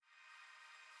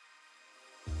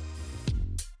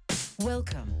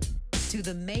Welcome to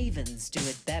the Mavens Do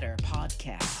It Better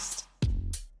podcast.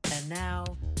 And now,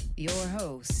 your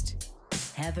host,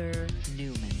 Heather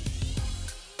Newman.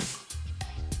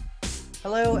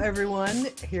 Hello, everyone.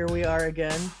 Here we are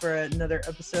again for another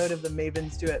episode of the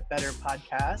Mavens Do It Better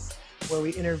podcast, where we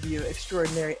interview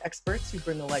extraordinary experts who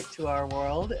bring a light to our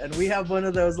world. And we have one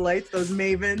of those lights, those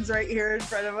mavens right here in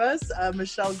front of us,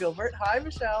 Michelle Gilbert. Hi,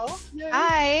 Michelle. Yay.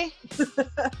 Hi.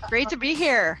 Great to be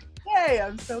here. Hey,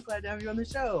 I'm so glad to have you on the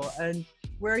show. And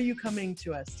where are you coming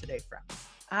to us today from?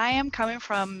 I am coming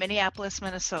from Minneapolis,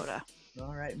 Minnesota.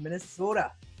 All right,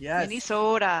 Minnesota. Yes.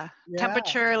 Minnesota. Yeah.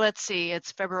 Temperature, let's see,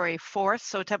 it's February 4th.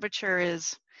 So temperature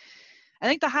is, I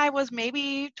think the high was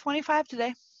maybe 25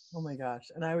 today. Oh my gosh.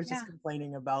 And I was just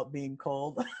complaining about being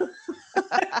cold here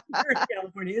in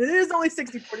California. It is only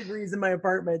 64 degrees in my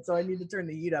apartment, so I need to turn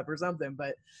the heat up or something,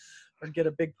 or get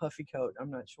a big puffy coat. I'm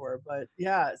not sure. But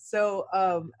yeah, so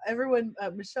everyone,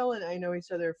 Michelle and I know each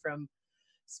other from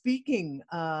speaking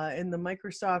in the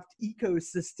Microsoft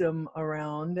ecosystem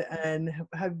around, and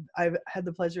I've had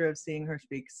the pleasure of seeing her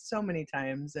speak so many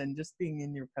times and just being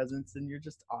in your presence, and you're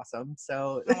just awesome.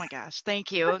 So oh my gosh,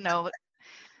 thank you. No,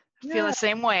 feel the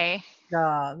same way.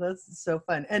 Yeah, that's so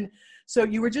fun. And so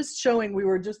you were just showing,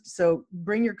 so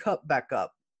bring your cup back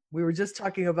up. We were just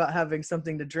talking about having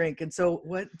something to drink. And so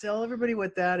tell everybody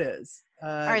what that is. All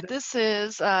right, this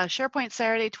is SharePoint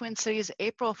Saturday, Twin Cities,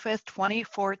 April 5th,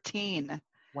 2014.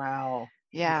 Wow.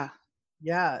 Yeah.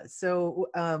 Yeah. So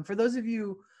for those of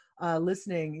you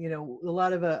listening, you know,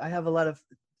 I have a lot of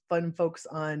fun folks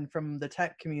on from the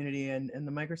tech community and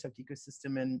the Microsoft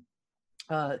ecosystem,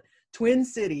 and Twin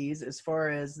Cities, as far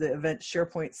as the event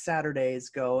SharePoint Saturdays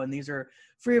go, and these are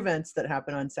free events that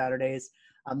happen on Saturdays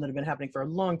that have been happening for a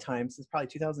long time, since probably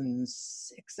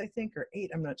 2006, I think, or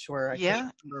 8, I'm not sure. I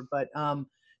can't remember. But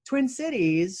Twin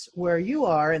Cities, where you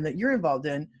are and that you're involved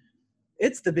in,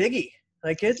 it's the biggie.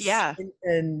 Like it's,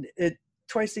 and it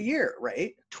twice a year,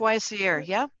 right? Twice a year,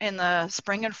 yep, in the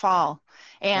spring and fall.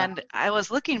 And I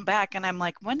was looking back and I'm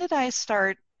like, when did I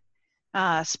start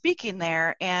speaking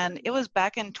there? And it was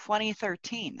back in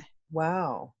 2013.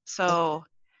 Wow. So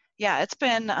yeah, it's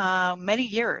been many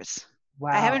years.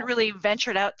 Wow. I haven't really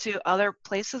ventured out to other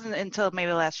places until maybe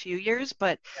the last few years,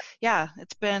 but yeah,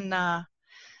 it's been,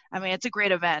 it's a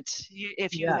great event.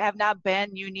 If you have not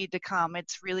been, you need to come.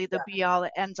 It's really the be all,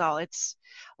 the ends all. It's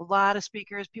a lot of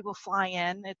speakers, people fly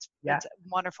in. It's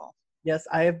wonderful. Yes,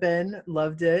 I have been,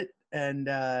 loved it, and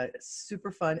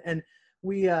super fun. And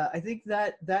we, I think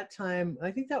that time,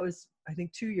 that was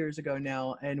 2 years ago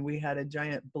now, and we had a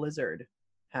giant blizzard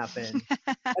happen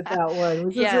at that one,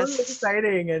 which was really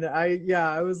exciting. And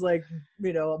I was like,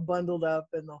 bundled up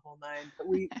in the whole nine. But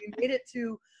we made it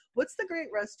to, what's the great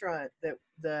restaurant that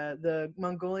the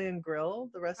Mongolian Grill,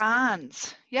 the restaurant?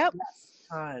 Hans. Yep. Yes,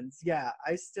 Hans. Yeah,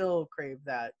 I still crave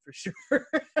that for sure.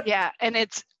 Yeah, and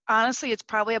it's honestly, it's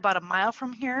probably about a mile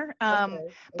from here.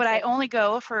 But I only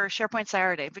go for SharePoint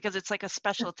Saturday because it's like a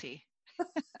specialty.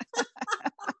 That's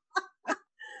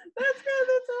good.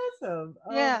 That's awesome.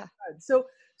 Yeah.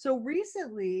 So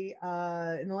recently,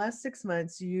 in the last 6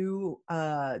 months, you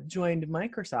joined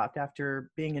Microsoft after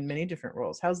being in many different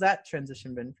roles. How's that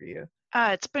transition been for you?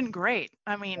 It's been great.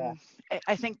 I mean,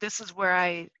 I think this is where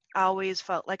I always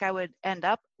felt like I would end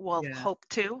up. Well, hope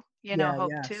to.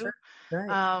 Sure.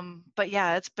 Right. But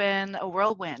yeah, it's been a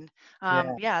whirlwind.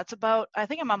 It's about, I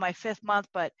think I'm on my 5th month,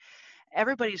 but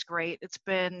everybody's great. It's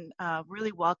been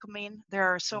really welcoming. There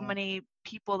are so many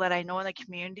people that I know in the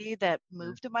community that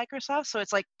moved to Microsoft. So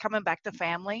it's like coming back to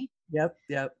family. Yep.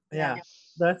 Yeah.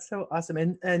 That's so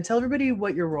awesome. And tell everybody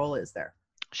what your role is there.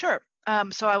 Sure.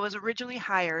 So I was originally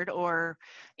hired or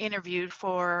interviewed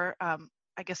for,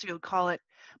 I guess you would call it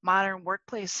modern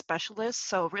workplace specialist.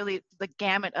 So really the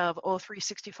gamut of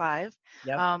O365.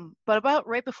 Yep. But about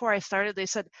right before I started, they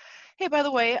said, hey, by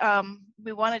the way,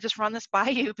 we want to just run this by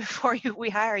you before we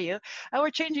hire you.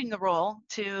 We're changing the role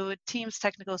to Teams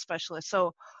Technical Specialist.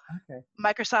 So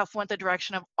Microsoft went the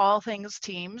direction of all things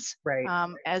Teams,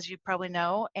 as you probably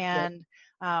know. And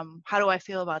how do I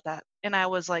feel about that? And I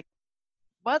was like,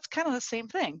 well, it's kind of the same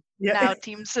thing. Yeah. Now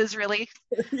Teams is really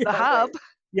the hub.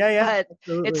 But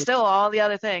absolutely. It's still all the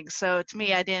other things. So to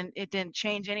me, it didn't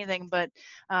change anything, but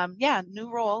new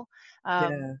role.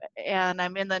 And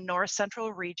I'm in the North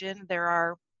Central region.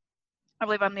 I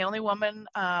believe I'm the only woman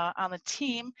on the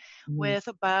team with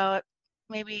about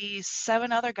maybe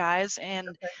 7 other guys. And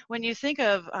when you think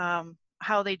of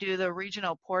how they do the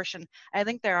regional portion, I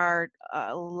think there are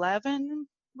 11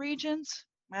 regions.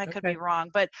 I could be wrong,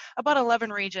 but about 11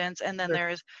 regions, and then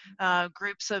there's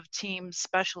groups of team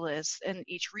specialists in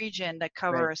each region that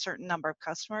cover a certain number of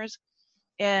customers.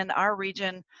 in our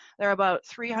region, there are about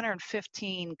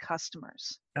 315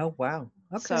 customers. Oh, wow.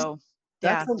 Okay. So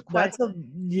yeah,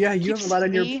 yeah, you have a lot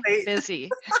on your me plate. busy.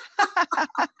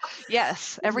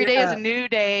 Yes, every day is a new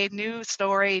day, new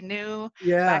story, new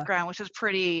background, which is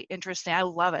pretty interesting. I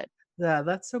love it. Yeah,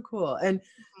 that's so cool. And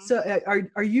so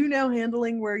are you now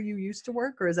handling where you used to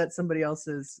work, or is that somebody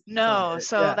else's No,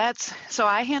 client? so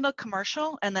I handle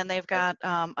commercial, and then they've got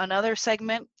another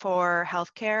segment for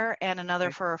healthcare and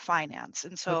another for finance.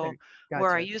 And so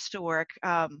where I used to work,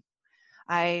 I'm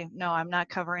not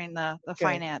covering the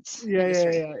finance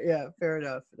industry. Yeah, fair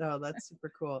enough. No, that's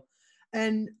super cool.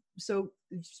 And so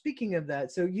speaking of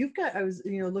that, so I was,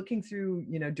 looking through,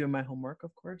 doing my homework,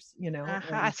 of course,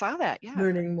 I saw that, yeah.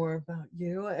 learning more about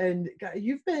you, and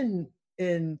you've been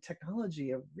in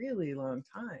technology a really long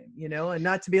time, and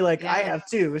not to be like, I have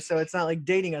too, so it's not like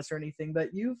dating us or anything, but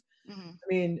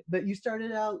but you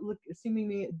started out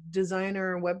seemingly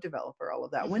designer, web developer, all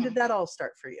of that. When did that all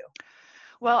start for you?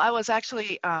 Well, I was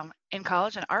actually in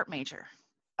college an art major.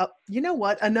 Oh, you know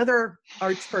what? Another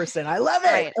arts person. I love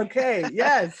it. Right. Okay.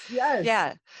 Yes.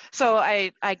 Yeah. So I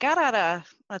got out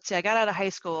of high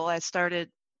school. I started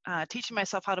teaching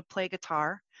myself how to play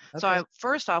guitar. Okay. So I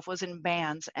first off was in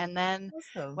bands, and then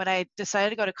when I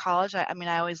decided to go to college, I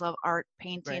always love art,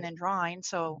 painting, and drawing.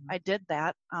 So I did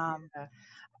that.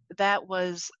 That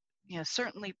was,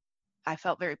 certainly I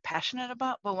felt very passionate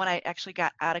about, but when I actually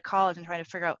got out of college and trying to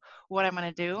figure out what I'm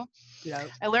going to do,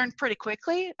 I learned pretty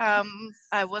quickly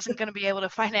I wasn't going to be able to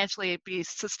financially be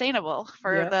sustainable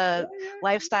for the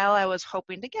lifestyle I was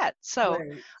hoping to get. So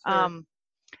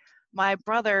my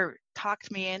brother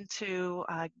talked me into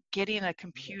getting a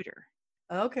computer.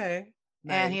 Okay.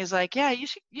 Nice. And he's like, yeah,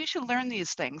 you should learn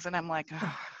these things. And I'm like,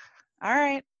 oh, all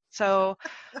right. So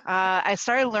I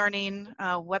started learning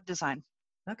web design.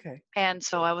 Okay. And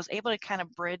so I was able to kind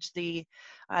of bridge the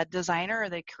designer or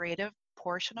the creative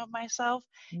portion of myself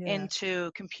into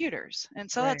computers. And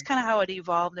so that's kind of how it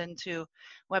evolved into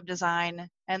web design.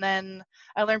 And then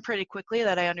I learned pretty quickly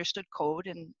that I understood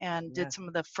code and did some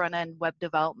of the front end web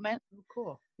development. Oh,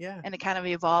 cool. Yeah. And it kind of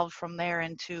evolved from there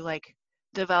into like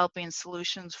developing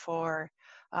solutions for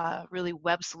really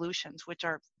web solutions, which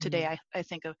are today I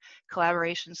think of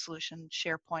collaboration solutions,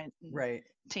 SharePoint, and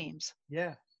Teams.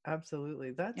 Yeah.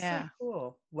 Absolutely. That's so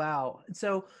cool. Wow.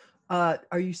 So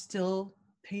are you still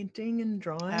painting and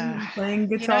drawing and playing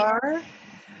guitar?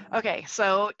 Okay,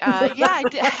 so I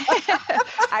did.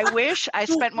 I wish I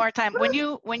spent more time. When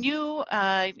you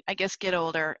I guess get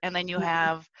older, and then you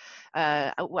have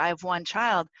I have one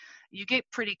child, you get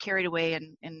pretty carried away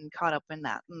and caught up in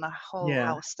that and the whole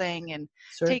house thing and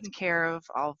taking care of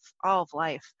all of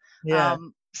life. Yeah.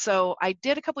 So I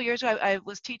did a couple years ago. I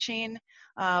was teaching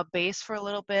bass for a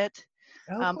little bit,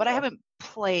 cool. But I haven't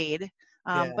played.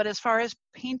 But as far as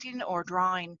painting or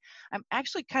drawing, I'm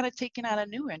actually kind of taking on a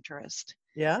new interest.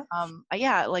 Yeah.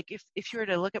 Like if you were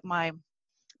to look at my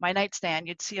nightstand,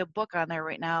 you'd see a book on there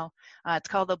right now. It's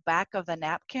called The Back of the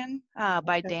Napkin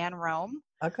by Dan Rome.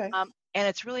 Okay. And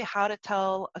it's really how to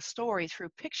tell a story through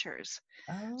pictures.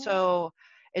 Oh. So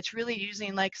it's really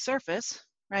using like Surface,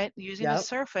 right? Using a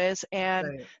Surface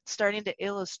and starting to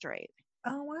illustrate.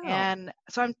 Oh, wow. And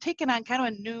so I'm taking on kind of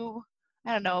a new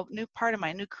part of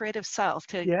my new creative self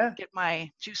to get my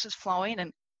juices flowing,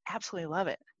 and absolutely love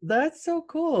it. That's so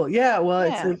cool. Yeah. Well,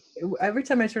 it's like every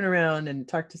time I turn around and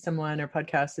talk to someone or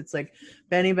podcast, it's like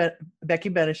Becky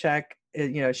Benishak,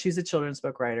 she's a children's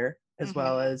book writer as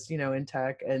well as, in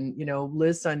tech, and,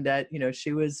 Liz Sundet,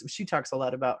 she talks a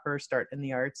lot about her start in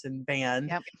the arts and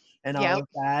band and all of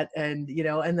that. And,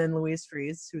 and then Louise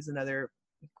Fries, who's another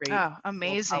great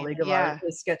amazing colleague of ours,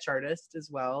 a sketch artist as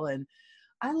well. And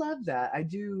I love that. I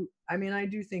do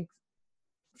think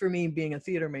for me, being a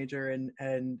theater major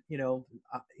and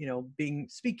being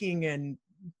speaking and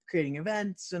creating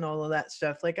events and all of that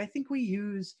stuff, like I think we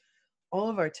use all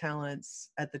of our talents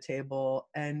at the table,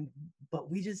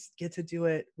 but we just get to do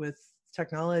it with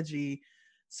technology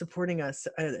supporting us,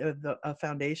 a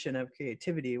foundation of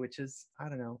creativity, which is, I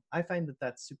don't know, I find that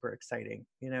that's super exciting,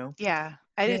 Yeah,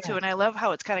 I do too. And I love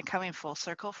how it's kind of coming full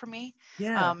circle for me.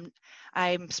 Yeah.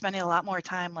 I'm spending a lot more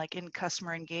time like in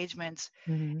customer engagements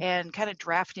and kind of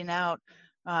drafting out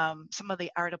some of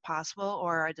the art of possible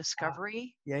or a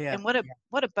discovery. And what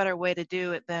a better way to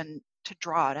do it than to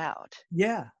draw it out.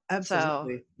 Yeah,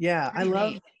 absolutely. So, yeah, I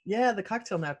love the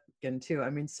cocktail napkin too. I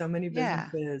mean, so many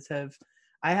businesses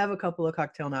I have a couple of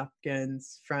cocktail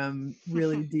napkins from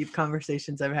really deep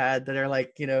conversations I've had that are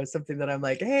like, something that I'm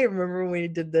like, hey, remember when we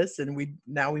did this and we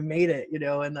made it,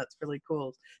 and that's really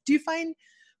cool. Do you find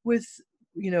with,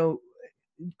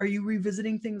 are you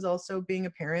revisiting things also being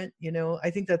a parent? You know, I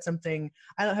think that's something,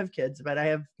 I don't have kids, but I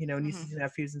have, you know, nieces and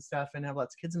nephews and stuff, and have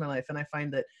lots of kids in my life. And I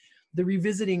find that the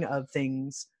revisiting of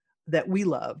things that we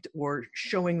loved, or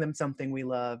showing them something we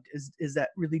loved, is that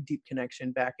really deep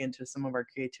connection back into some of our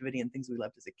creativity and things we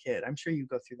loved as a kid. I'm sure you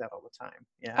go through that all the time.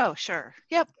 Yeah. Oh, sure.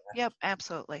 Yep. Yep.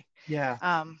 Absolutely. Yeah.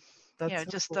 You know, That's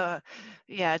so just cool.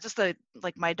 just the,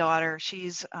 like my daughter,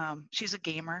 she's a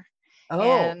gamer. Oh,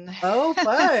 And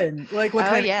fun. Like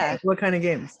oh yeah. what kind of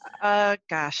games?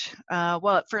 Gosh.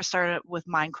 Well, it first started with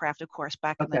Minecraft, of course,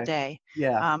 back in the Okay. day.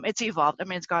 Yeah. It's evolved. I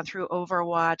mean, it's gone through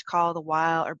Overwatch, Call of the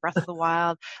Wild, or Breath of the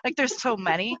Wild. Like, there's so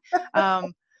many.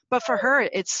 But for her,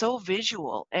 it's so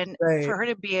visual, and for Right. her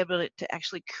to be able to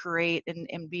actually create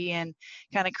and be in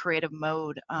kind of creative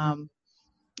mode,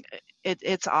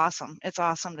 it's awesome. It's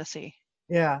awesome to see.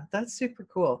 Yeah, that's super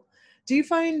cool. Do you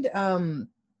find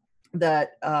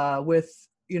that with,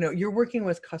 you know, you're working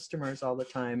with customers all the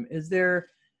time, is there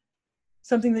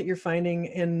something that you're finding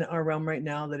in our realm right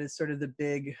now that is sort of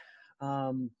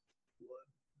um,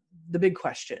 the big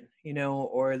question, you know,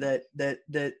 or that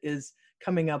is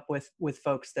coming up with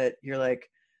folks that you're like,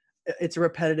 it's a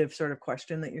repetitive sort of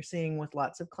question that you're seeing with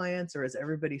lots of clients, or is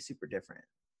everybody super different?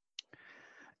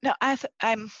 No, I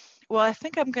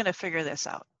think I'm going to figure this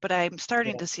out, but I'm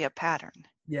starting Yeah. to see a pattern.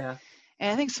 Yeah.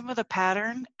 And I think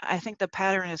the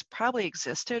pattern has probably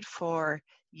existed for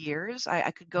years.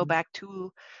 I could go back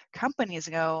 2 companies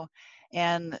ago,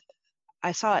 and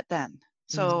I saw it then.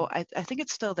 So I think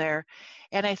it's still there.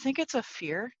 And I think it's a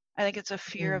fear. I think it's a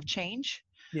fear of change.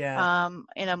 Yeah.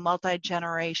 In a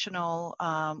multi-generational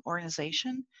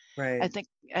organization. Right. I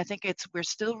think we're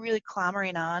still really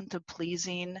clamoring on to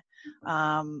pleasing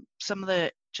some of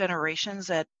the generations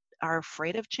that are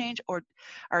afraid of change, or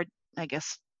are, I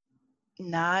guess,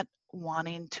 not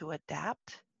wanting to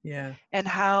adapt. Yeah. And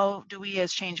how do we,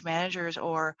 as change managers,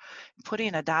 or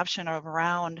putting adoption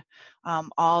around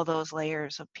all those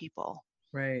layers of people?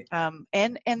 Right.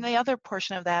 And the other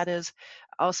portion of that is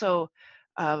also,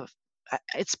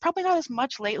 it's probably not as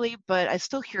much lately, but I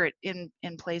still hear it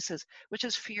in places, which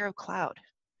is fear of cloud.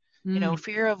 You know,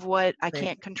 fear of what I Right.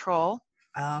 can't control.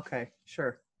 Okay,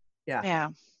 sure. Yeah. Yeah.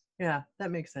 Yeah,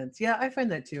 that makes sense. Yeah, I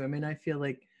find that too. I mean, I feel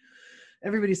like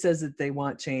everybody says that they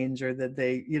want change, or that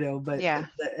they, you know, but Yeah. at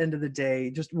the end of the day,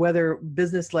 just whether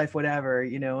business, life, whatever,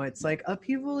 you know, it's like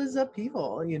upheaval is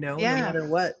upheaval, you know, no Yeah. matter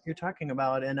what you're talking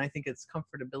about. And I think it's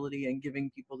comfortability and giving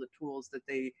people the tools that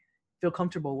they feel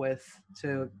comfortable with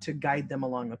to guide them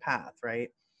along the path, right?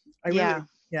 Yeah.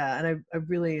 And I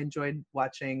really enjoyed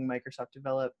watching Microsoft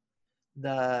develop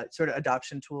the sort of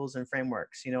adoption tools and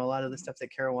frameworks, you know, a lot of the stuff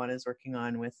that Caroline is working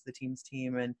on with the Teams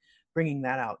team, and bringing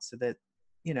that out so that,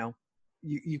 you know,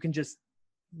 you can just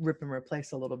rip and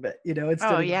replace a little bit, you know,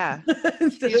 Oh yeah.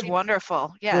 instead He's of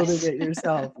wonderful. building Yes. it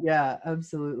yourself. Yeah,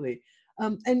 absolutely.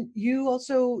 And you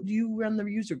also, do you run the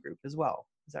user group as well?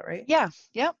 Is that right? Yeah.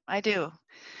 Yep. I do.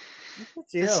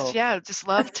 Just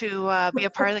love to be a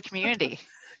part of the community.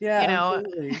 Yeah, You know.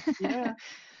 absolutely. Yeah.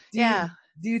 Yeah.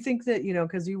 Do you think that, you know,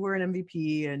 because you were an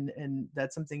MVP, and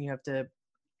that's something you have to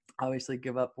obviously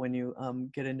give up when you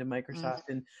get into Microsoft,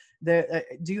 and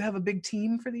do you have a big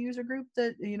team for the user group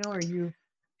that, you know, are you?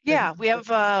 Yeah, we have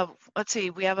let's see,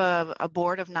 we have a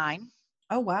board of 9.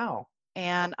 Oh wow.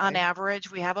 And Okay. on average,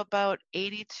 we have about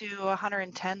 80 to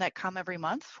 110 that come every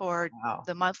month for Wow.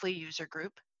 the monthly user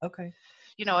group. Okay.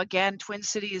 You know, again, Twin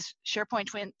Cities, SharePoint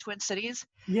Twin Cities.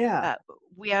 Yeah.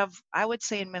 We have, I would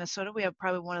say, in Minnesota, we have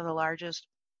probably one of the largest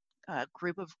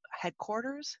group of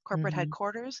headquarters, corporate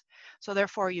headquarters. So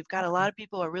therefore, you've got a lot of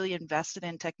people who are really invested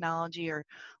in technology or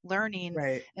learning.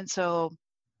 Right. And so,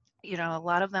 you know, a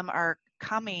lot of them are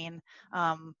coming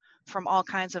from all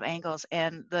kinds of angles.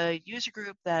 And the user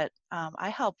group that I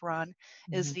help run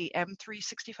is the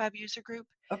M365 user group.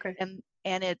 Okay.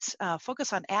 And it's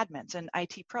focused on admins and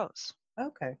IT pros.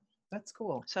 Okay. That's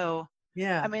cool. So,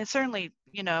 yeah. I mean, certainly,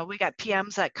 you know, we got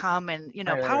PMs that come and, you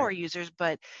know, power users,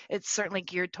 but it's certainly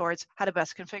geared towards how to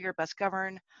best configure, best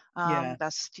govern,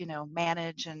 best, you know,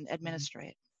 manage and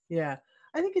administrate. Yeah.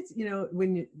 I think it's, you know,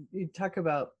 when you talk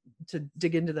about, to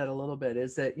dig into that a little bit,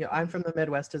 is that, you know, I'm from the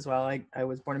Midwest as well. I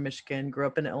was born in Michigan, grew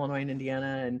up in Illinois and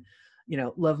Indiana, and, you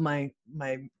know, love my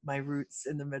roots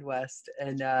in the Midwest.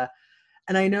 And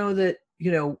I know that,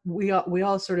 you know, we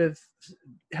all sort of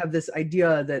have this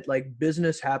idea that like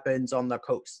business happens on the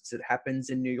coasts. It happens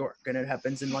in New York, and it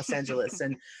happens in Los Angeles,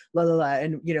 and la la la.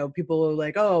 And, you know, people are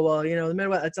like, oh, well, you know, the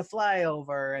Midwest, it's a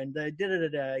flyover, and the da da da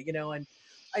da, you know, and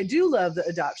I do love the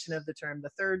adoption of the term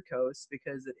the third coast,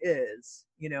 because it is,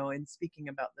 and speaking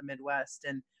about the Midwest.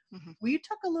 And will you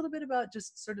talk a little bit about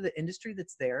just sort of the industry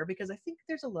that's there? Because I think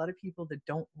there's a lot of people that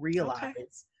don't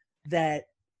realize that,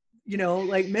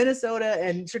 like Minnesota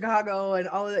and Chicago and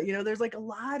all of that, there's like a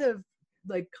lot of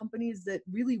like companies that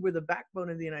really were the backbone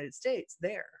of the United States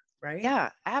there, right? Yeah,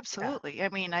 absolutely. Yeah. I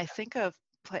mean, I think of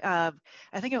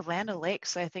Land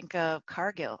O'Lakes, I think of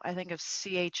Cargill, I think of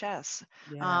CHS.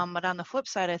 Yeah. But on the flip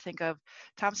side, I think of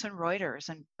Thomson Reuters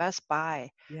and Best Buy,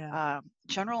 Yeah.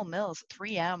 General Mills,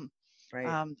 3M. Right.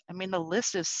 I mean, the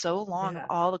list is so long of Yeah.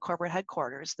 all the corporate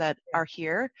headquarters that are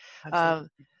here. Absolutely.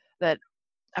 That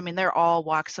I mean, they're all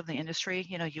walks of the industry.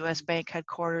 U.S. Bank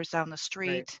headquarters down the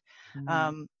street.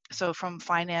 Right. So from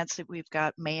finance, we've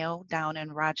got Mayo down in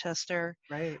Rochester.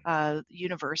 Right.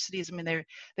 Universities. I mean,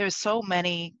 there's so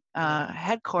many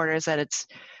headquarters that it's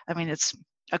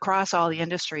across all the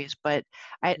industries. But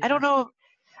I don't know.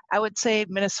 I would say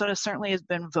Minnesota certainly has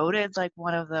been voted like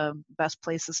one of the best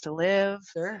places to live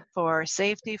for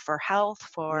safety, for health,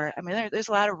 I mean, there's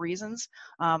a lot of reasons.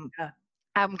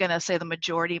 I'm going to say the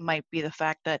majority might be the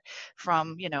fact that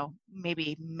from,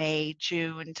 maybe May,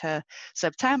 June to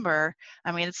September,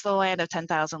 I mean, it's the land of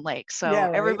 10,000 lakes. So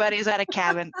everybody's at a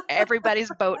cabin, everybody's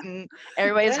boating,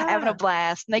 everybody's having a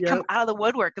blast, and they come out of the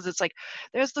woodwork because it's like,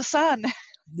 there's the sun.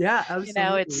 Yeah,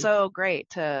 absolutely. It's so great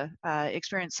to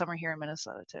experience summer here in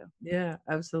Minnesota too. Yeah,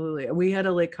 absolutely. We had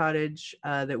a lake cottage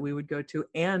that we would go to,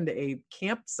 and a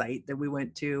campsite that we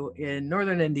went to in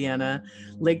northern Indiana,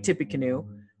 Lake Tippecanoe.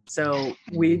 So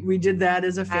we did that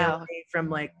as a family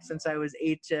from since I was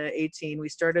 8 to 18. We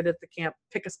started at the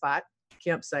pick a spot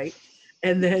campsite,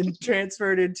 and then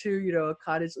transferred into, a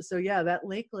cottage. So yeah, that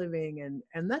lake living,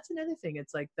 and that's another thing.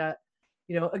 It's like that,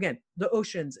 again, the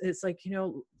oceans, it's like,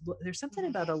 there's something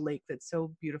about a lake that's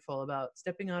so beautiful about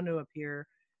stepping onto a pier,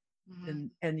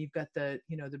 and you've got the,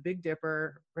 the Big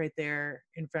Dipper right there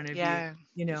in front of you,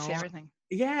 you see everything.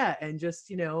 Yeah. And just,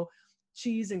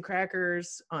 cheese and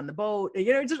crackers on the boat,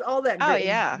 just all that. Oh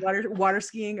yeah. Water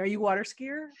skiing. Are you a water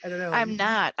skier? I don't know. I'm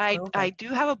not. I do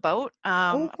have a boat.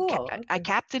 Cool. I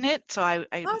captain it, so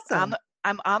awesome.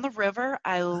 I'm on the river.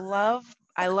 I love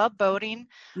boating.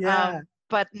 Yeah.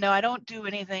 But no, I don't do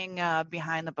anything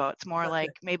behind the boat. It's more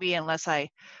like maybe unless I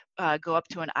go up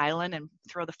to an island and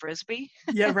throw the frisbee.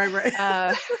 Yeah, right.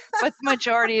 But the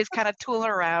majority is kind of tooling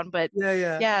around. But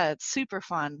yeah, it's super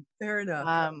fun. Fair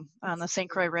enough. On the St.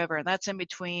 Croix River, and that's in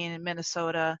between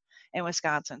Minnesota and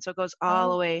Wisconsin. So it goes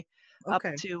all the way up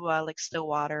to like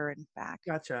Stillwater and back.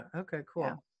 Gotcha. Okay, cool.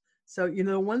 Yeah. So,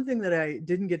 one thing that I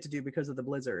didn't get to do because of the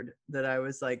blizzard that I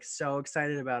was like so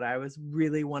excited about, I was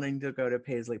really wanting to go to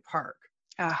Paisley Park.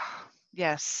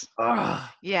 Yes.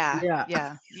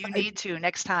 Yeah. You need to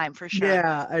next time for sure.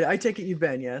 Yeah. I take it you've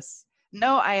been, yes?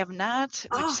 No, I have not,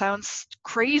 which sounds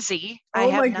crazy. Oh,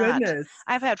 I have my not. Goodness.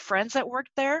 I've had friends that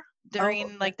worked there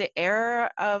during like the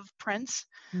era of Prince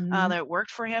that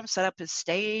worked for him, set up his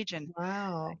stage, and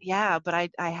but I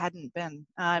hadn't been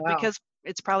because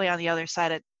it's probably on the other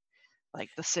side of like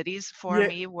the cities for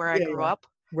me where I grew up.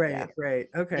 Right.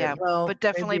 Okay. Yeah, well, but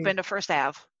definitely been to First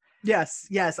Ave. Yes,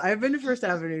 I've been to First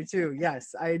Avenue too.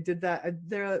 Yes, I did that.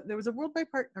 There was a World by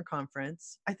Partner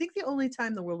Conference. I think the only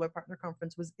time the World by Partner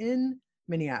Conference was in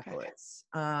Minneapolis,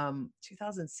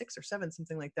 2006 or 7,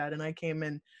 something like that. And I came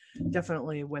and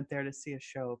definitely went there to see a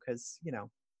show because, you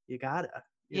gotta.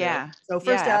 You know? So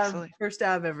First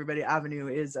Ave, everybody, Avenue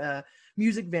is a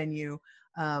music venue.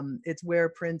 It's where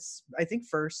Prince, I think,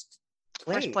 first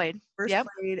played,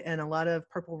 and a lot of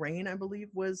Purple Rain, I believe,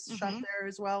 was shot there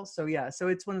as well. So so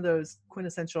it's one of those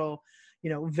quintessential,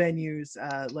 venues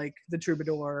like the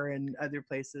Troubadour and other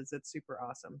places. It's super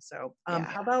awesome. So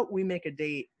how about we make a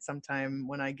date sometime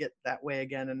when I get that way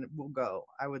again, and we'll go.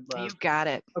 I would love. You got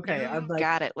it. Okay, I'm like,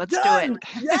 got it. Let's done! do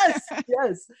it.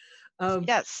 Yes.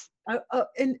 Yes.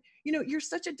 And you're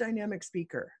such a dynamic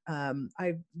speaker.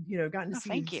 I've gotten to see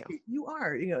thank you. You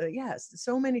are, yes,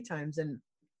 so many times. And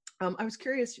I was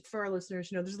curious for our listeners,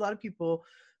 there's a lot of people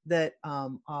that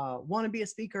want to be a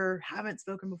speaker, haven't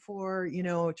spoken before,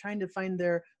 trying to find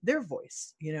their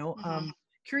voice,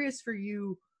 curious for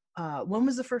you, when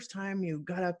was the first time you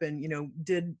got up and,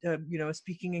 did, a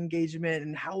speaking engagement,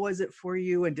 and how was it for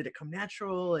you, and did it come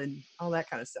natural and all that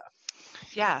kind of stuff?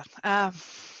 Yeah,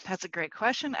 that's a great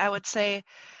question. I would say,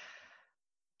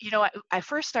 I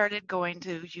first started going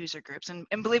to user groups, and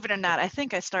believe it or not, I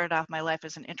think I started off my life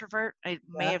as an introvert. I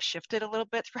may have shifted a little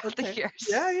bit throughout the years.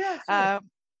 Sure.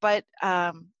 But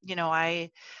I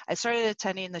started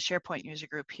attending the SharePoint user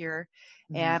group here,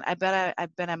 and I've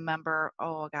been a member,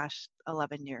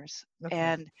 11 years.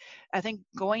 And I think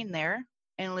going there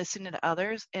and listening to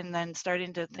others, and then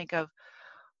starting to think of,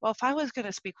 well, if I was going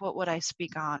to speak, what would I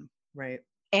speak on? Right.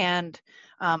 And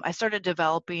I started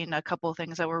developing a couple of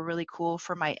things that were really cool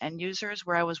for my end users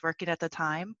where I was working at the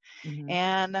time. Mm-hmm.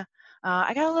 And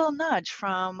I got a little nudge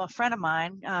from a friend of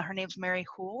mine. Her name's Mary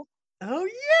Hool. Oh,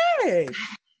 yay!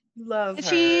 Love And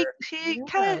her. she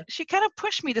Yeah. kind of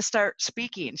pushed me to start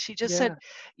speaking. She just said,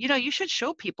 Yeah. you should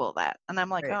show people that. And I'm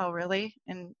like, Right. oh, really?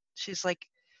 And she's like,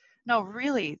 no,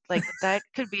 really, like that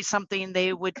could be something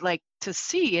they would like to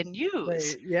see and use.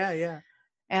 Right. Yeah. Yeah.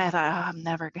 And I thought, oh, I'm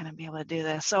never going to be able to do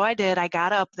this. So I did. I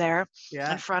got up there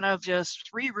Yeah. in front of just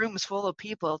 3 rooms full of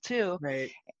people too.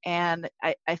 Right. And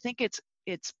I think it's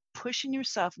pushing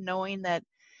yourself, knowing that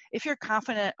if you're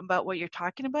confident about what you're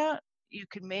talking about, you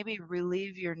can maybe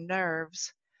relieve your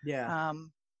nerves. Yeah.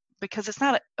 Because it's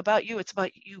not about you, it's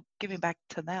about you giving back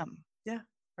to them. Yeah.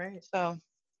 Right. So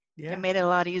Yeah. it made it a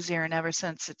lot easier. And ever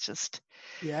since, it's just,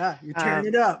 yeah, you turn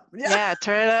it up. Yeah,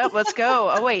 turn it up. Let's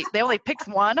go. Oh, wait, they only picked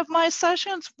one of my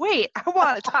sessions? Wait, I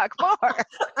want to talk more.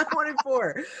 I wanted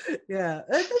 4. Yeah,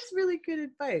 that's really good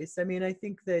advice. I mean, I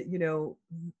think that,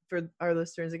 for our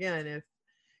listeners, again, if,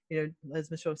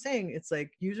 as Michelle was saying, it's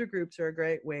like user groups are a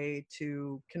great way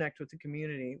to connect with the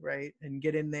community, right? And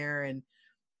get in there, and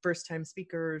first time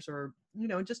speakers, or,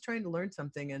 just trying to learn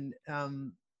something. And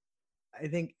I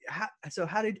think,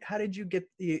 how did you get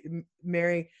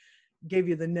Mary gave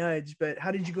you the nudge, but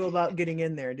how did you go about getting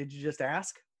in there? Did you just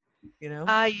ask?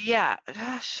 Yeah.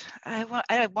 Gosh,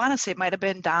 I want to say it might have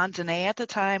been Don Dene at the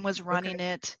time was running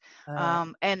it.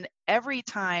 And every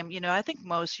time, I think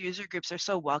most user groups are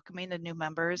so welcoming to new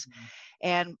members. Mm-hmm.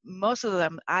 And most of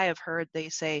them I have heard, they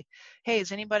say, hey,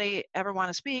 does anybody ever want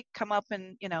to speak? Come up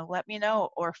and, let me know,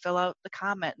 or fill out the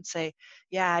comment and say,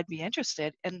 yeah, I'd be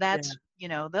interested. And that's,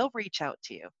 they'll reach out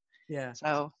to you. Yeah.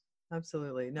 So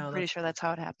absolutely. No, I'm pretty sure that's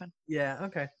how it happened. Yeah.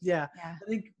 Okay. Yeah. Yeah. I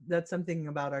think that's something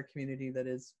about our community that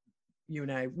is, you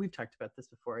and I, we've talked about this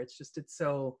before. It's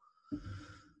so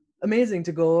amazing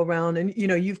to go around, and,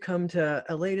 you've come to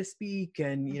LA to speak,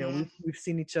 and, we've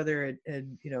seen each other at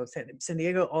San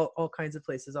Diego, all kinds of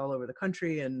places all over the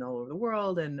country and all over the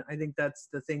world. And I think that's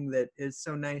the thing that is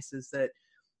so nice, is that,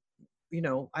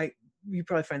 you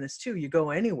probably find this too. You go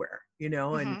anywhere,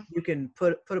 and you can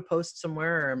put a post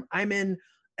somewhere. I'm in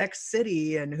X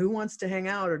city, and who wants to hang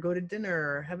out or go to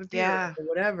dinner or have a beer or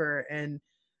whatever. And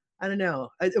I don't know,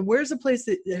 where's a place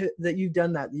that you've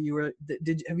done that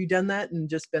have you done that and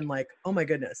just been like, oh my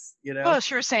goodness, Oh,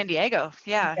 sure, San Diego.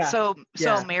 Yeah. So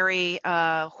Mary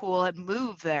Hool had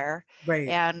moved there, right?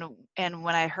 And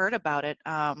when I heard about it,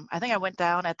 I think I went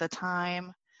down at the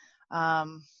time.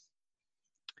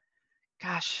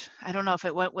 Gosh, I don't know if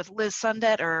it went with Liz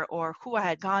Sundet or who I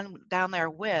had gone down there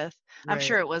with. I'm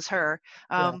sure it was her.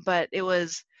 But it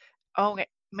was,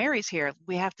 Mary's here.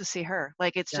 We have to see her.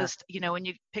 Like, it's just, when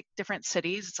you pick different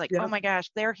cities, it's like, oh my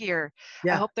gosh, they're here.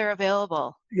 I hope they're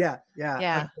available. Yeah.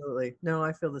 Absolutely. No,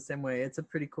 I feel the same way. It's a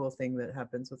pretty cool thing that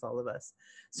happens with all of us.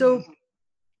 So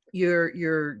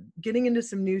you're getting into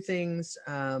some new things,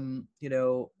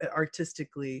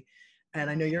 artistically. And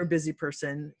I know you're a busy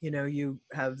person, you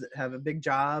have a big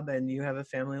job and you have a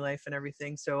family life and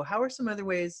everything. So how are some other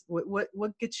ways, what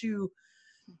gets you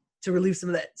to relieve some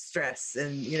of that stress?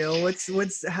 And,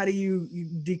 how do you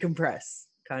decompress,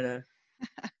 kind of?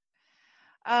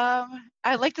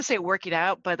 I like to say working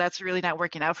out, but that's really not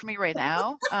working out for me right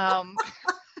now.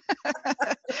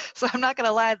 So I'm not going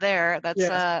to lie there.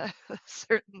 That's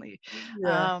certainly,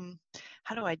 how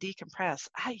do I decompress?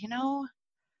 I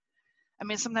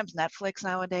mean, sometimes Netflix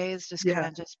nowadays, just kind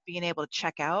of just being able to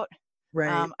check out.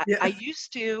 Right. I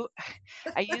used to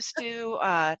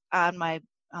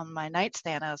on my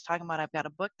nightstand, I was talking about, I've got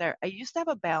a book there. I used to have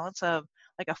a balance of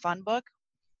like a fun book,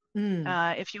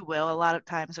 if you will. A lot of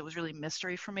times it was really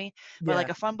mystery for me, but like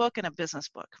a fun book and a business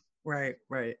book. Right.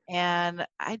 And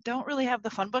I don't really have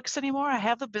the fun books anymore. I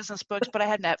have the business books, but I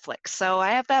had Netflix. So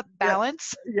I have that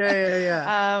balance.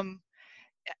 Yeah.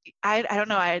 I don't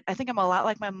know. I think I'm a lot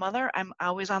like my mother. I'm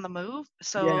always on the move.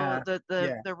 So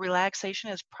the relaxation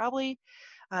is probably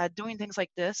doing things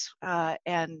like this,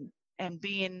 and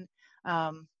being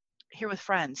here with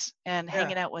friends and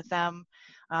hanging out with them,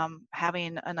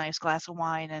 having a nice glass of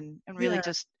wine and really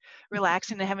just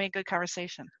relaxing and having a good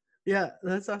conversation. Yeah,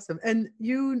 that's awesome. And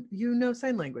you know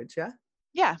sign language, yeah?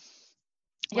 Yeah.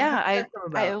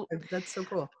 That's so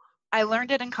cool. I learned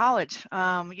it in college.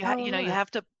 You have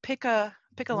to pick a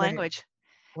language.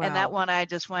 Wow. And that one I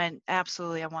just went,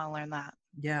 absolutely, I want to learn that.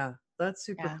 Yeah, that's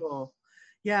super cool.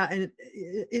 Yeah, and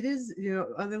it is,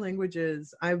 other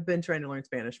languages. I've been trying to learn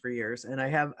Spanish for years, and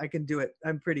I can do it.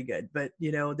 I'm pretty good, but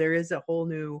there is a whole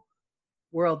new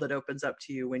world that opens up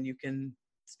to you when you can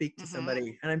speak to Mhm.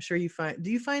 somebody. And I'm sure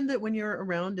do you find that when you're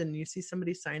around and you see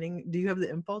somebody signing, do you have the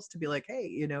impulse to be like,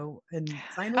 hey, and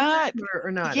sign with Uh, them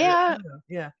or not? Or, I yeah, don't know.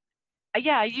 Yeah.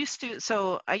 yeah. I used to.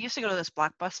 So I used to go to this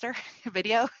Blockbuster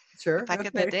video Sure. back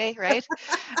in the Okay. day, right?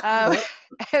 Um, Yep.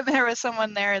 and there was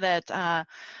someone there that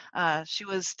she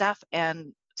was deaf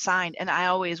and signed, and I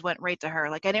always went right to her.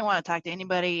 Like I didn't want to talk to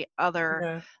anybody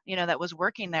other, Yeah. that was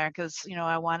working there because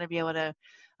I want to be able to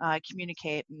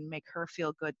communicate and make her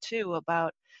feel good too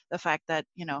about the fact that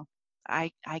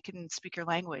I can speak her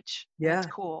language and it's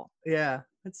Yeah. cool. Yeah.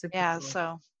 That's super Yeah, cool.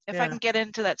 so if I Yeah. can get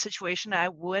into that situation, I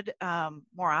would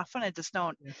more often. I just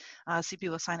don't Yeah. see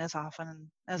people sign as often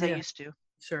as I Yeah. used to.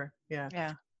 Sure. Yeah.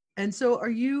 Yeah, And so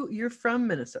you're from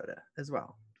Minnesota as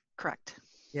well? correct.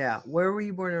 Yeah. Where were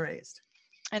you born and raised?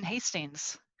 And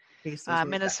Hastings, Hastings, where's that?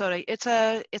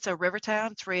 Minnesota. It's a river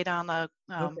town. It's right on the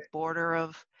Okay. border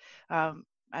of,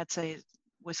 I'd say,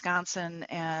 Wisconsin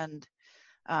and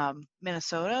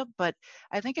Minnesota. But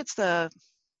I think it's the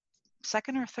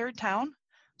second or third town. Okay.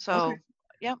 So,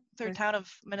 yep, third Okay. town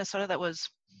of Minnesota that was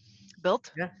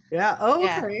built. Yeah. Yeah. Oh,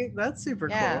 Yeah, okay. That's super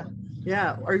yeah. cool.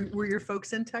 Yeah. Were your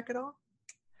folks in tech at all?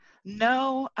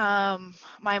 No,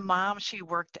 my mom, she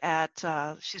worked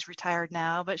she's retired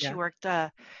now, but she Yeah. worked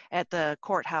at the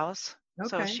courthouse.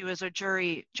 So Okay. she was a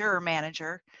juror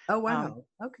manager. Oh, Um, wow.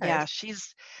 Okay. yeah,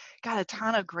 she's got a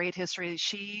ton of great history.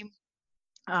 She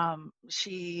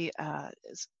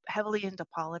is heavily into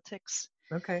politics,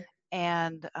 Okay.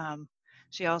 and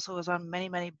she also was on many,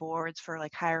 many boards for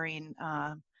like hiring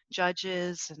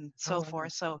judges and Oh, so wow.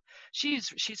 forth. So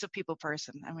she's a people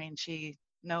person. I mean, she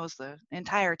knows the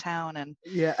entire town and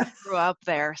Yeah. grew up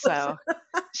there, so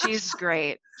she's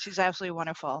great. She's absolutely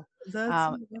wonderful. That's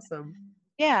Um, awesome.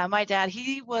 yeah, my dad,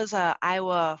 he was a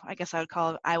Iowa, I guess I would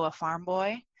call it Iowa farm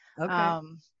boy, Okay.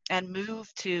 um, and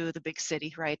moved to the big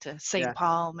city, right, to St. Yeah.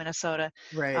 Paul, Minnesota,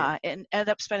 Right. and ended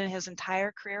up spending his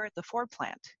entire career at the Ford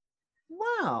plant.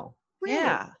 Wow. Really?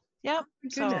 Yeah, yep. Oh, my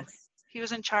So goodness. he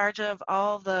was in charge of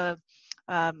all the,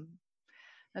 um,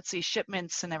 let's see,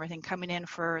 shipments and everything coming in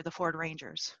for the Ford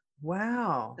Rangers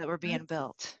Wow. that were being That's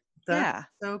built. That's Yeah.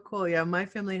 so cool. Yeah, my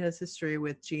family has history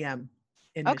with GM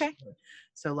in Okay. Michigan.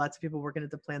 So lots of people working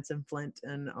at the plants in Flint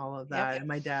and all of Yep. that. And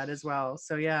my dad as well.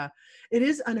 So yeah, it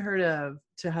is unheard of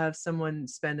to have someone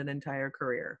spend an entire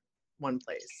career one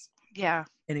place Yeah.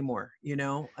 anymore.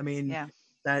 I mean, Yeah.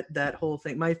 that whole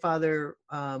thing. My father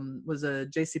was a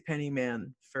JCPenney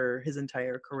man for his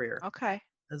entire career Okay.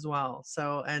 as well.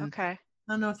 So, and Okay.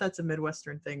 I don't know if that's a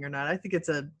Midwestern thing or not. I think it's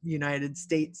a United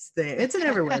States thing. It's an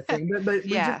everywhere thing, but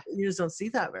Yeah. you just don't see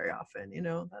that very often.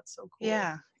 That's so cool.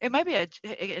 Yeah. It might be and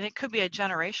it could be a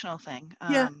generational thing.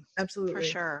 Yeah, For absolutely.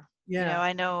 sure. Yeah,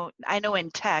 I know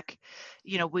in tech,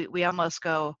 we almost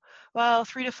go, well,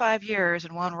 3 to 5 years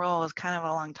in one role is kind of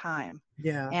a long time.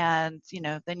 yeah, And,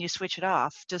 then you switch it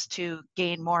off just to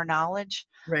gain more knowledge,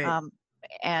 right. um,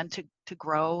 and to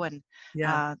grow and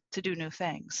Yeah, to do new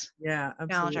things, yeah,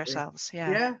 challenge absolutely. ourselves.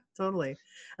 Yeah. Yeah, totally.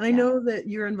 And I Yeah. know that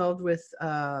you're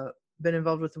been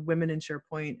involved with Women in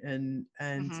SharePoint and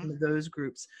hmm some of those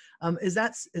groups. Is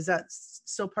that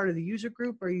still part of the user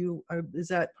group? Is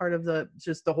that part of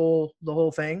just the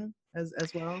whole thing as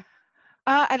well?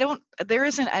 There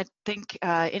isn't, I think,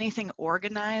 anything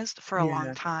organized for a long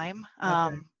Yeah. time.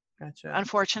 Okay. Gotcha.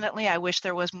 Unfortunately, I wish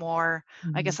there was more.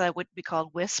 I Mhm. guess that would be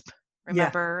called WISP. Yeah,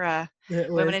 Remember,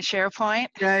 it Women was. in SharePoint?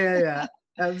 Yeah, yeah, yeah.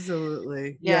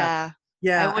 Absolutely. Yeah,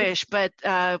 Yeah, I yeah. wish, but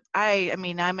I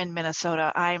mean, I'm in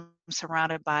Minnesota. I'm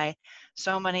surrounded by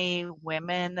so many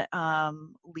women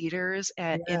leaders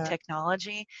in Yeah,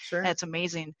 technology. sure. It's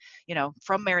amazing.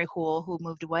 From Mary Hool, who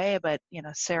moved away, but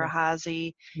Sarah Yeah,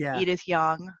 Haase, yeah, Edith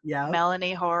Young, yeah,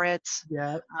 Melanie Horitz,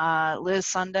 yeah, Liz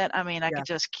Sundet. I mean, I yeah, could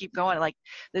just keep going. Like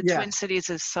the yeah, Twin Cities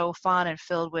is so fun and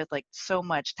filled with like so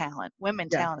much talent, women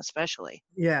yeah, talent especially.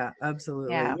 yeah.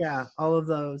 Absolutely. Yeah. Yeah, all of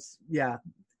those. Yeah.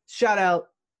 Shout out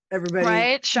everybody.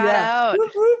 Right? Shout Yeah. out.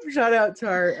 Whoop, whoop. Shout out to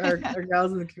our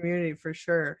gals in the community for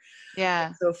sure. Yeah.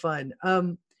 That's so fun.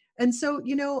 And so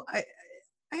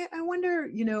I wonder,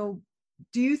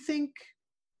 do you think,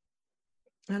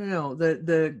 I don't know,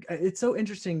 it's so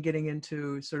interesting getting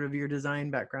into sort of your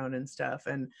design background and stuff,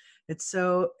 and it's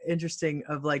so interesting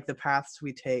of like the paths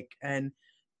we take. And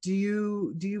do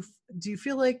you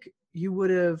feel like you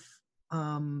would have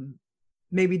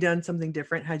maybe done something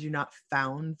different had you not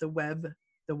found the web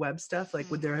stuff? Like,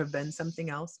 would there have been something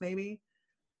else maybe?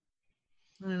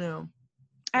 I don't know.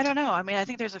 I don't know. I mean, I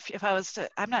think there's if I was to,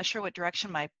 I'm not sure what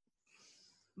direction my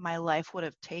life would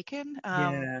have taken.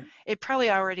 Yeah. It probably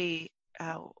already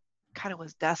kind of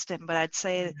was destined, but I'd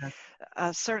say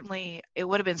certainly it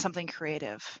would have been something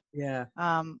creative. Yeah.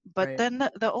 But Right. then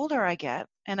the older I get,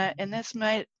 and this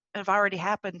might have already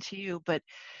happened to you, but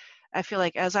I feel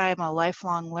like as I am a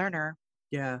lifelong learner,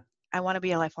 Yeah. I want to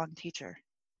be a lifelong teacher.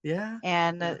 Yeah.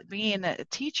 And Yeah. being a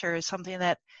teacher is something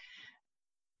that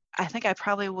I think I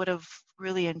probably would have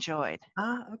really enjoyed.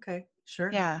 Okay.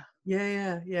 Sure. Yeah.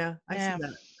 Yeah. I see Yeah.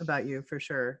 that about you for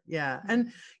sure. Yeah.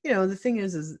 Mhm. And the thing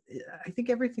is I think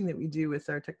everything that we do with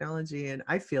our technology, and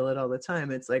I feel it all the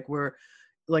time, it's like we're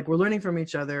learning from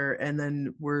each other, and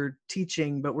then we're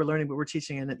teaching, but we're learning, but we're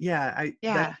teaching. And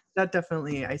Yeah. that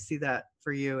definitely, I see that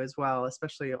for you as well,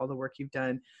 especially all the work you've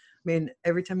done. I mean,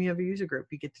 every time you have a user group,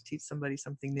 you get to teach somebody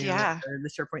something new, Yeah. or the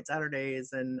SharePoint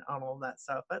Saturdays and all that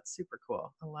stuff. That's super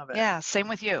cool. I love it. Yeah. Same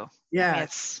with you. Yeah. I mean,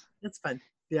 it's fun.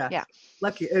 Yeah. Yeah.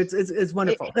 Lucky. It's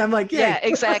wonderful. I'm like, yay. Yeah,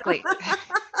 exactly.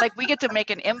 Like we get to make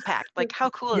an impact. Like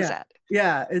how cool is that?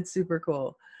 Yeah, it's super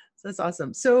cool. So that's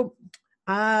awesome. So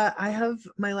I have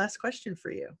my last question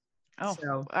for you. Oh,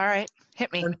 so, all right.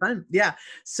 Hit me. Fun. Yeah.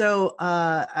 So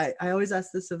I always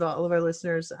ask this of all of our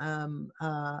listeners, of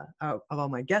all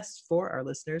my guests for our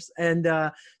listeners. And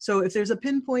so if there's a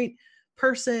pinpoint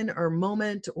person or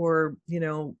moment or,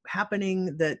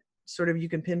 happening that sort of you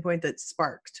can pinpoint that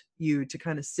sparked you to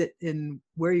kind of sit in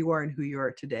where you are and who you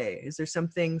are today, is there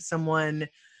someone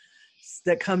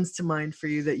that comes to mind for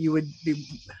you that you would be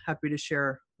happy to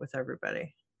share with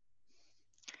everybody?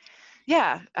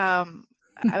 Yeah.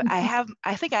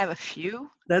 I think I have a few.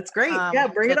 That's great. Yeah,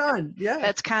 bring it on. Yeah.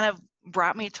 That's kind of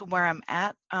brought me to where I'm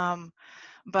at.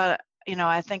 But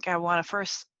I think I want to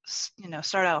first,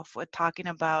 start off with talking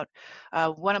about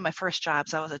one of my first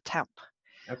jobs. I was a temp.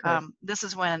 Okay. This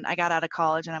is when I got out of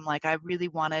college, and I'm like, I really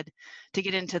wanted to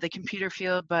get into the computer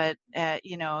field, but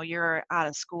you're out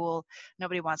of school,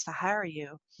 nobody wants to hire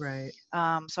you. Right.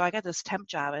 So I got this temp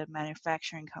job at a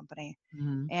manufacturing company,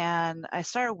 Mm-hmm. and I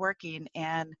started working,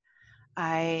 and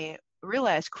I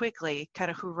realized quickly kind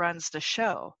of who runs the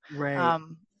show. Right.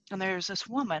 And there's this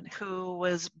woman who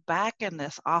was back in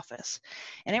this office,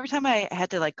 and every time I had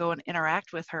to go and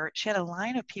interact with her, she had a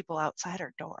line of people outside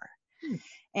her door.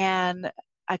 And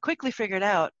I quickly figured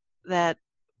out that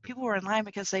people were in line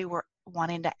because they were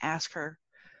wanting to ask her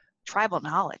tribal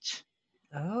knowledge.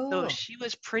 Oh. So she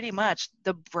was pretty much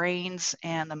the brains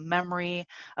and the memory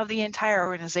of the entire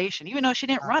organization, even though she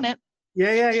didn't run it.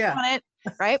 Yeah. She run it,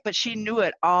 right? But she knew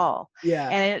it all. Yeah.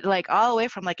 And it all the way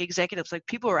from executives,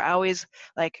 people were always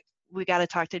like, we got to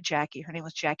talk to Jackie. Her name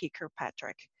was Jackie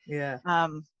Kirkpatrick. Yeah.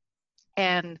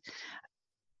 And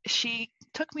she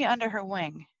took me under her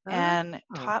wing and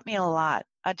taught me a lot,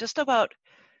 just about,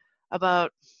 I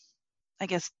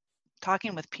guess,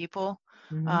 talking with people,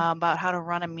 about how to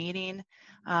run a meeting,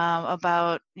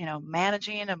 about,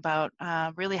 managing, about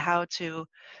really how to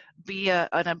be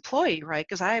an employee, right?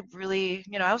 Because I really,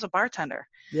 I was a bartender.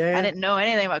 Yeah. I didn't know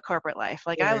anything about corporate life.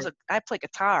 I play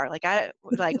guitar. How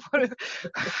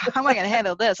am I going to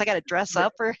handle this? I got to dress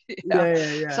up or,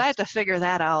 Yeah. So I had to figure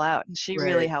that all out. And she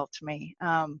really helped me.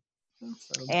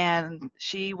 Awesome. And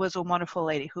she was a wonderful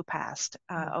lady who passed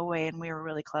away, and we were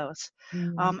really close.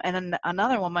 And then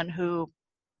another woman who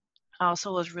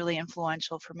also was really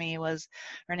influential for me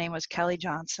her name was Kelly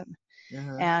Johnson.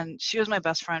 And she was my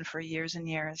best friend for years and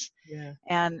years. Yeah.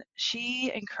 And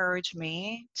she encouraged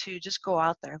me to just go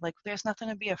out there. There's nothing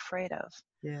to be afraid of.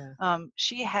 Yeah.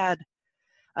 She had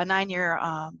a 9-year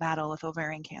battle with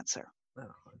ovarian cancer. Oh,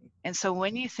 and so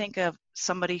when you think of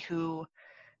somebody who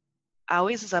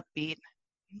always is upbeat,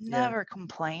 never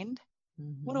complained,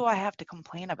 what do I have to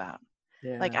complain about?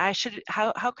 Yeah.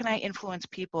 How can I influence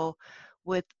people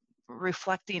with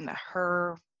reflecting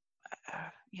her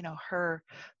her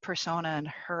persona and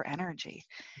her energy?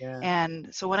 Yeah. And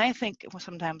so when I think,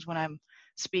 sometimes when I'm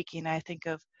speaking, I think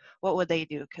of what would they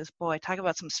do? Because boy, talk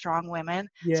about some strong women,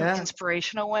 some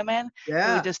inspirational women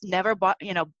who just never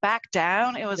back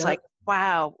down. It was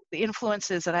wow, the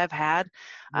influences that I've had,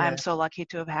 I'm so lucky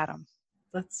to have had them.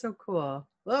 That's so cool.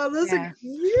 Oh, those are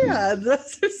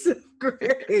so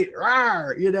great.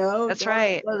 Rawr, That's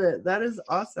right. Love it. That is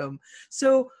awesome.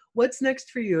 So what's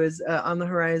next for you is on the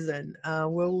horizon?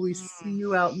 Will we see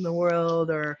you out in the world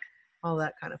or all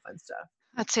that kind of fun stuff?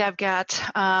 Let's see, I got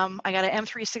an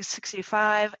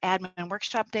M365 admin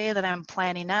workshop day that I'm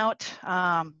planning out.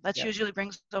 That usually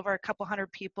brings over a couple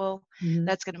hundred people.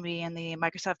 That's going to be in the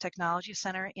Microsoft Technology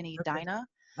Center in Edina.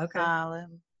 Okay.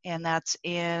 And that's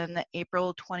in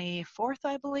April 24th,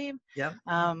 I believe. Yep.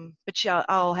 But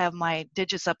I'll have my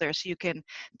digits up there so you can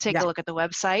take a look at the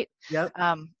website. Yep.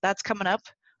 That's coming up.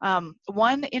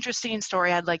 One interesting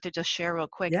story I'd like to just share real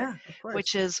quick, of course.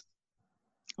 which is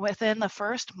within the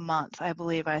first month, I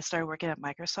believe I started working at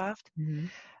Microsoft. Mm-hmm.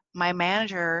 My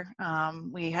manager,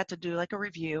 we had to do like a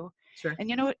review. Sure. And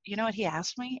you know what he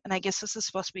asked me? And I guess this is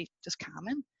supposed to be just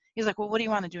common. He's like, well, what do you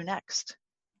want to do next?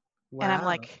 Wow. And I'm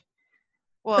like,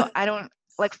 well, I don't,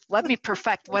 like, let me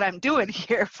perfect what I'm doing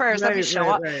here first. Let me show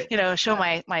up, show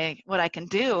my what I can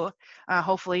do,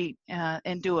 hopefully,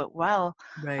 and do it well.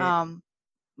 Right.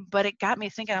 But it got me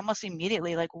thinking almost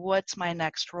immediately, like, what's my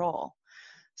next role?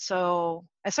 So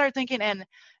I started thinking, and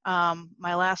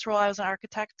my last role, I was an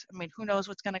architect. I mean, who knows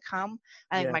what's going to come?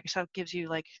 I think Microsoft gives you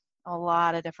like a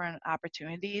lot of different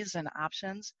opportunities and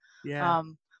options. Yeah.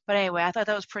 But anyway, I thought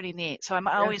that was pretty neat. So I'm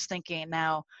always thinking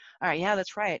now, all right, yeah,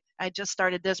 that's right. I just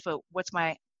started this, but what's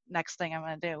my next thing I'm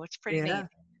going to do? It's pretty neat.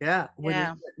 Yeah.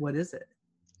 What is it?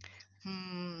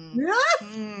 You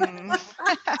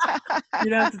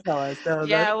don't have to tell us.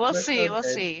 No, we'll see. We'll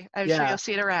see. I'm sure you'll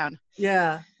see it around.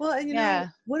 Yeah. Well, and you know,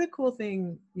 what a cool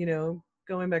thing,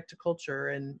 going back to culture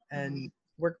and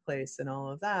workplace and all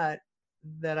of that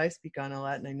I speak on a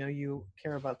lot, and I know you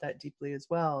care about that deeply as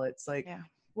well. It's like,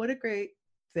 what a great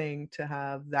thing to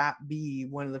have that be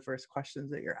one of the first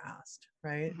questions that you're asked,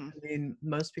 right? I mean,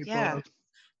 most people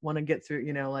want to get through,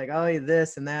 like, oh,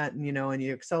 this and that, and and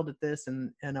you excelled at this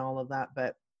and all of that,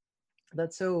 but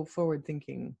that's so forward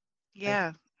thinking.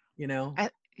 I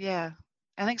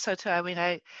think so too. I mean,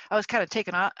 I was kind of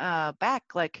taken back,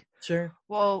 like, sure,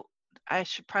 well, I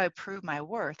should probably prove my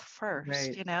worth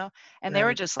first, and they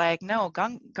were just like, no,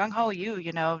 gung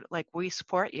ho, like, we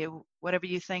support you, whatever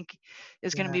you think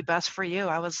is going to be best for you.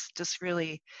 I was just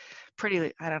really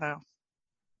pretty, I don't know,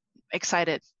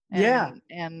 excited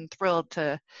and thrilled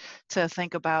to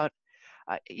think about,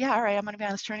 all right, I'm going to be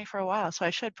on this journey for a while, so I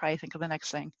should probably think of the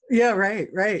next thing. Yeah, right.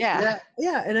 Yeah.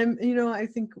 And I'm, I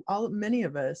think many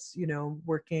of us,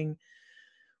 working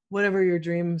whatever your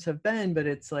dreams have been, but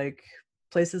it's like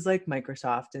places like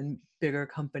Microsoft and bigger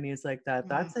companies like that,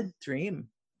 that's a dream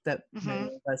that many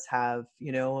of us have,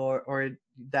 or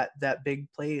that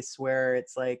big place where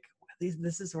it's like,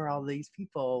 this is where all these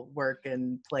people work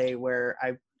and play, where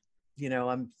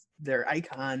I'm their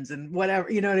icons and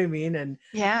whatever, you know what I mean? And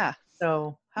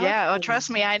so trust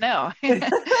me, I know.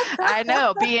 I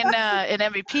know, being an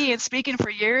MVP and speaking for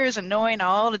years and knowing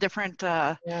all the different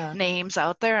names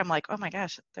out there, I'm like, oh my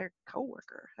gosh, their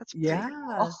coworker. That's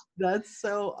cool. That's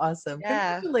so awesome.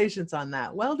 Congratulations on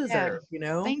that. Well deserved,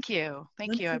 Thank you.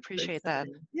 I appreciate that.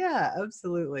 Yeah,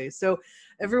 absolutely. So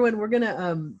everyone, we're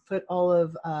gonna put all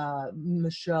of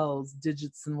Michelle's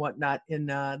digits and whatnot in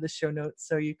the show notes,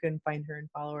 so you can find her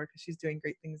and follow her, because she's doing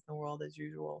great things in the world as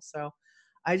usual. So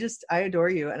I adore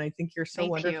you, and I think you're so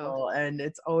wonderful, and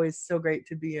it's always so great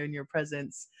to be in your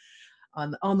presence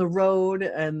on the road,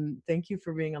 and thank you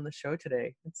for being on the show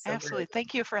today. It's so absolutely great.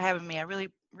 Thank you for having me. I really,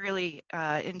 really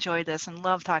enjoyed this and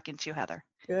love talking to you, Heather.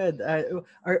 Good.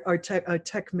 Our tech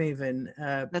maven.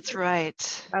 That's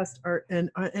right. Past art and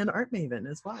art maven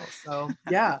as well. So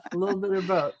a little bit of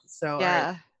both. So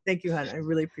right. Thank you, hon. I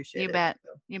really appreciate it.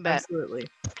 You bet. Absolutely.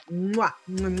 Mwah,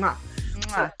 mwah,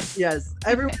 mwah. Yes,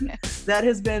 everyone, that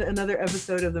has been another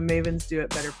episode of the Mavens Do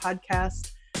It Better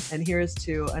podcast. And here's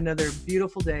to another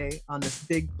beautiful day on this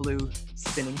big blue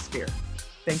spinning sphere.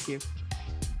 Thank you.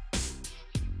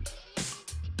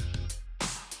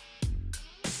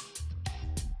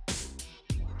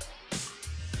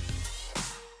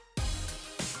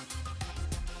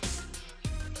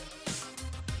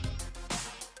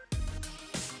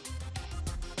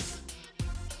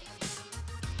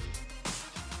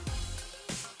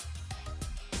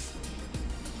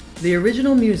 The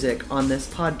original music on this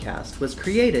podcast was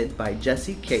created by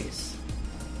Jesse Case.